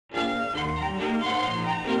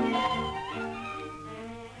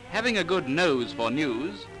Having a good nose for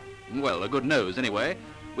news, well, a good nose anyway,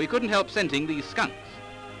 we couldn't help scenting these skunks.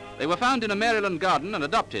 They were found in a Maryland garden and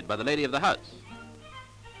adopted by the lady of the house.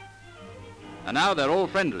 And now they're all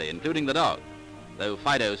friendly, including the dog, though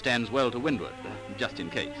Fido stands well to windward, just in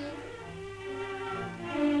case.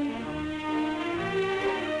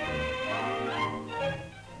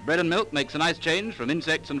 Bread and milk makes a nice change from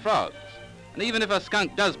insects and frogs. And even if a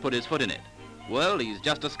skunk does put his foot in it, well, he's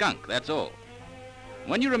just a skunk, that's all.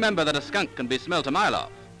 When you remember that a skunk can be smelt a mile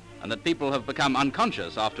off, and that people have become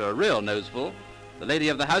unconscious after a real noseful, the lady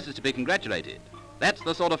of the house is to be congratulated. That's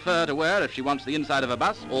the sort of fur to wear if she wants the inside of a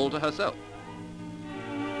bus all to herself.